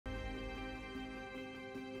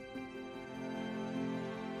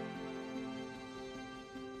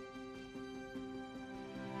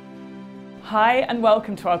Hi and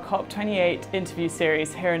welcome to our COP28 interview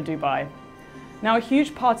series here in Dubai. Now, a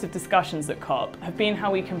huge part of discussions at COP have been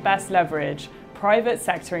how we can best leverage private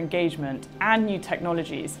sector engagement and new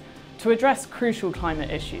technologies to address crucial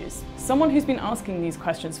climate issues. Someone who's been asking these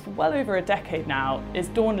questions for well over a decade now is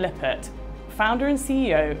Dawn Lippert, founder and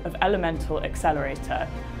CEO of Elemental Excelerator,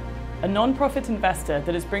 a non-profit investor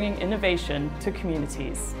that is bringing innovation to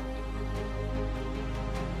communities.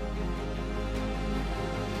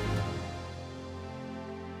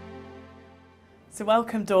 So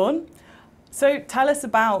welcome, Dawn. So tell us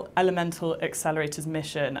about Elemental Accelerator's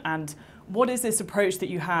mission and what is this approach that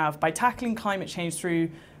you have by tackling climate change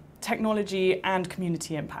through technology and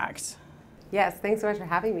community impact? Yes, thanks so much for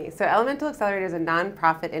having me. So Elemental Accelerator is a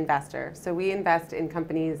nonprofit investor. So we invest in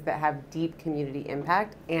companies that have deep community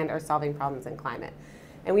impact and are solving problems in climate.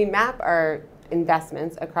 And we map our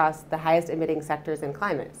investments across the highest emitting sectors in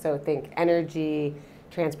climate. So think energy,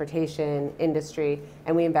 transportation, industry,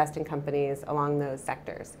 and we invest in companies along those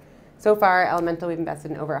sectors. So far, Elemental, we've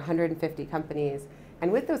invested in over 150 companies,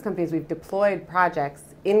 and with those companies, we've deployed projects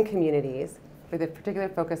in communities with a particular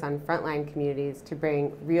focus on frontline communities to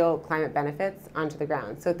bring real climate benefits onto the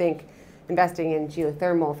ground. So think investing in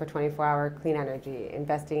geothermal for 24-hour clean energy,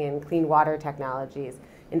 investing in clean water technologies,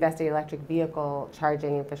 investing in electric vehicle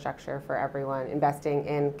charging infrastructure for everyone, investing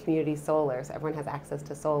in community solar, so everyone has access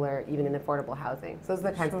to solar, even in affordable housing. So those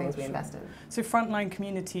are the kinds of things we invest in. So frontline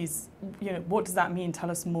communities, what does that mean? Tell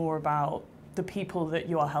us more about the people that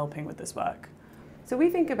you are helping with this work. So we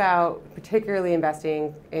think about particularly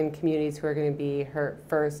investing in communities who are going to be hurt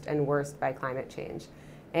first and worst by climate change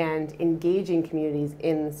and engaging communities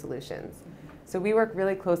in solutions. So we work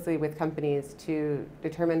really closely with companies to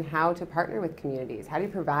determine how to partner with communities. How do you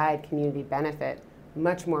provide community benefit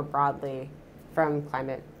much more broadly from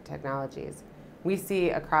climate technologies? We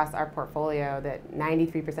see across our portfolio that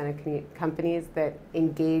 93% of companies that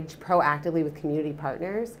engage proactively with community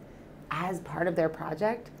partners as part of their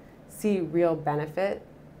project see real benefit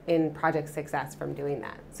in project success from doing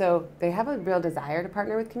that. So they have a real desire to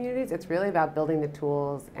partner with communities. It's really about building the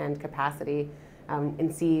tools and capacity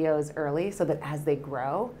in CEOs early so that as they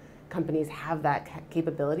grow, companies have that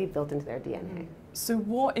capability built into their DNA. So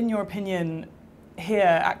what, in your opinion, here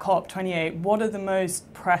at COP28, what are the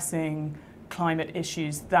most pressing climate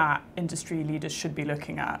issues that industry leaders should be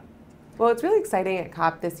looking at? Well, it's really exciting at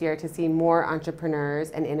COP this year to see more entrepreneurs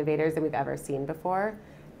and innovators than we've ever seen before.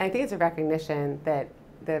 And I think it's a recognition that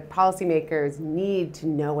the policymakers need to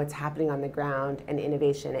know what's happening on the ground and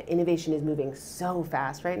innovation. Innovation is moving so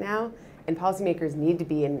fast right now, and policymakers need to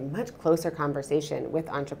be in much closer conversation with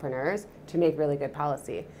entrepreneurs to make really good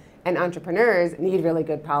policy. And entrepreneurs need really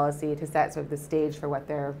good policy to set sort of the stage for what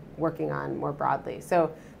they're working on more broadly.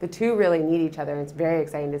 So the two really need each other, and it's very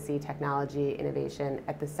exciting to see technology innovation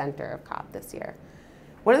at the center of COP this year.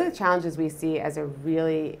 One of the challenges we see as a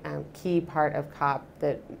really key part of COP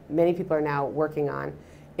that many people are now working on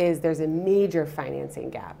is there's a major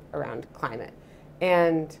financing gap around climate.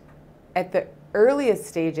 And at the earliest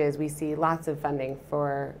stages, we see lots of funding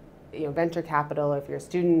for venture capital. If you're a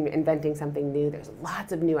student inventing something new, there's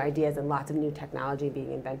lots of new ideas and lots of new technology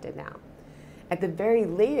being invented now. At the very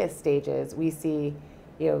latest stages, we see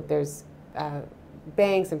there's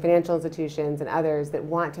banks and financial institutions and others that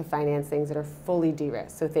want to finance things that are fully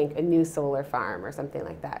de-risked. So think a new solar farm or something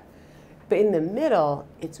like that. But in the middle,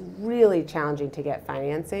 it's really challenging to get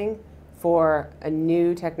financing for a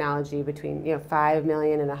new technology between $5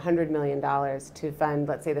 million and $100 million to fund,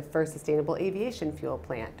 let's say, the first sustainable aviation fuel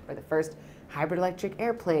plant, or the first hybrid electric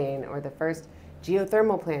airplane, or the first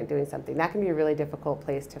geothermal plant doing something. That can be a really difficult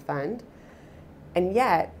place to fund. And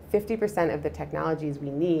yet, 50% of the technologies we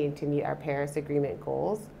need to meet our Paris Agreement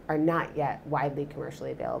goals are not yet widely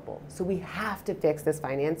commercially available. So we have to fix this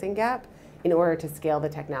financing gap in order to scale the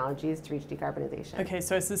technologies to reach decarbonization. Okay,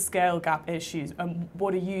 so it's the scale gap issues.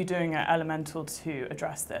 What are you doing at Elemental to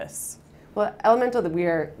address this? Well, Elemental, we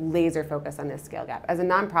are laser focused on this scale gap. As a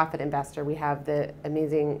nonprofit investor, we have the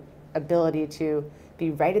amazing ability to be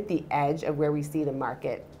right at the edge of where we see the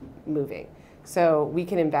market moving. So we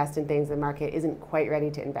can invest in things the market isn't quite ready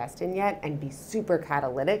to invest in yet and be super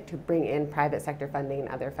catalytic to bring in private sector funding and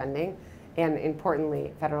other funding, and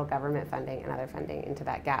importantly, federal government funding and other funding into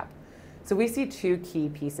that gap. So we see two key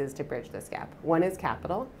pieces to bridge this gap. One is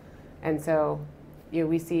capital, and so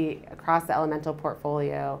we see across the Elemental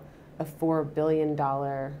portfolio a $4 billion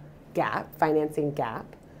gap, financing gap,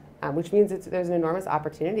 which means there's an enormous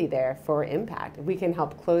opportunity there for impact. If we can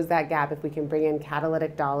help close that gap, if we can bring in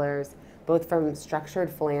catalytic dollars, both from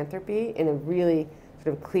structured philanthropy in a really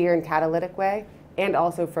sort of clear and catalytic way, and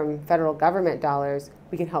also from federal government dollars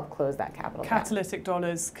we can help close that capital gap. Catalytic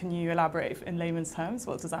dollars, can you elaborate in layman's terms?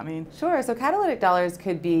 What does that mean? Sure. So catalytic dollars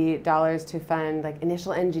could be dollars to fund like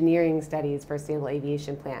initial engineering studies for a sustainable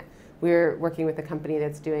aviation plant. We're working with a company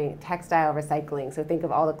that's doing textile recycling. So think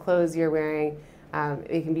of all the clothes you're wearing.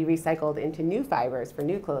 It can be recycled into new fibers for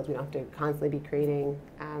new clothes. We don't have to constantly be creating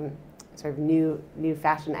sort of new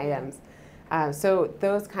fashion items. So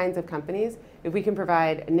those kinds of companies, if we can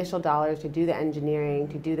provide initial dollars to do the engineering,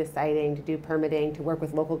 to do the siting, to do permitting, to work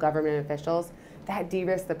with local government officials, that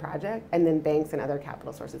de-risks the project, and then banks and other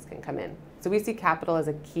capital sources can come in. So we see capital as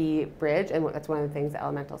a key bridge, and that's one of the things that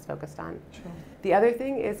Elemental is focused on. Sure. The other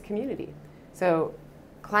thing is community. So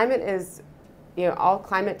climate is, all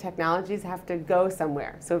climate technologies have to go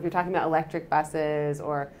somewhere. So if you're talking about electric buses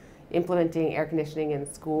or implementing air conditioning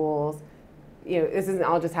in schools, this isn't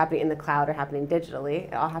all just happening in the cloud or happening digitally.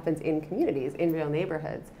 It all happens in communities, in real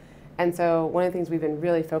neighborhoods. And so one of the things we've been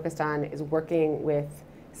really focused on is working with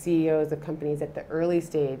CEOs of companies at the early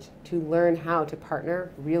stage to learn how to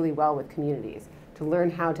partner really well with communities, to learn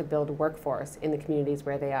how to build workforce in the communities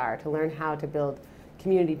where they are, to learn how to build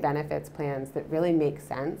community benefits plans that really make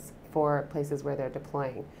sense for places where they're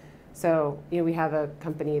deploying. So, we have a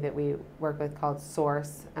company that we work with called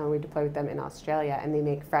Source, and we deploy with them in Australia, and they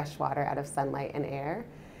make fresh water out of sunlight and air.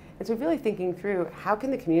 And so really thinking through, how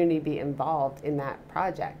can the community be involved in that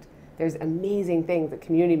project? There's amazing things that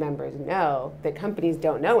community members know that companies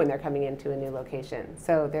don't know when they're coming into a new location.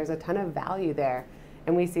 So there's a ton of value there.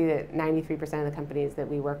 And we see that 93% of the companies that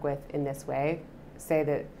we work with in this way say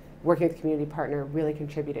that working with a community partner really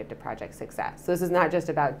contributed to project success. So this is not just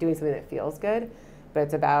about doing something that feels good, but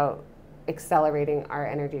it's about accelerating our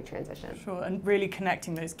energy transition. Sure, and really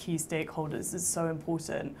connecting those key stakeholders is so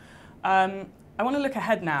important. I want to look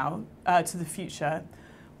ahead now to the future.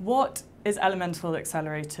 What is Elemental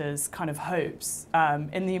Accelerator's kind of hopes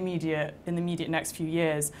in the immediate next few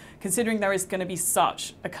years, considering there is going to be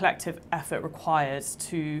such a collective effort required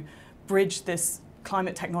to bridge this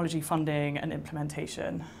climate technology funding and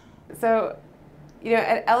implementation? So,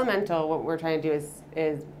 at Elemental, what we're trying to do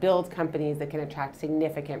is build companies that can attract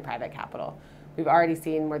significant private capital. We've already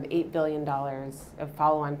seen more than $8 billion of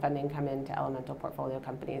follow-on funding come into Elemental portfolio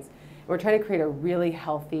companies. We're trying to create a really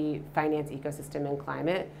healthy finance ecosystem in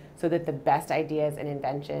climate so that the best ideas and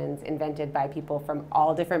inventions invented by people from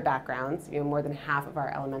all different backgrounds, more than half of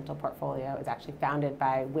our Elemental portfolio is actually founded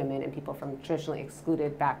by women and people from traditionally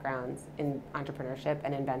excluded backgrounds in entrepreneurship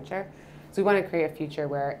and in venture. So we want to create a future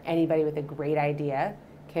where anybody with a great idea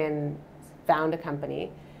can found a company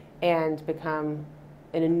and become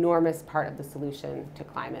an enormous part of the solution to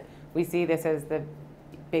climate. We see this as the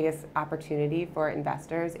biggest opportunity for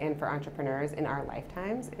investors and for entrepreneurs in our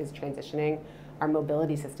lifetimes is transitioning our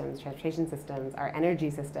mobility systems, transportation systems, our energy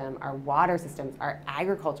system, our water systems, our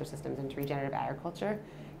agriculture systems into regenerative agriculture.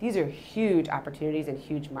 These are huge opportunities and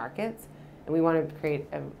huge markets, and we want to create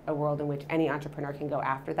a world in which any entrepreneur can go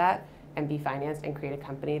after that and be financed and create a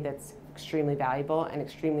company that's extremely valuable and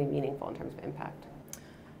extremely meaningful in terms of impact.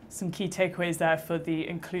 Some key takeaways there for the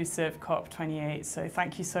inclusive COP28. So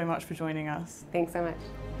thank you so much for joining us. Thanks so much.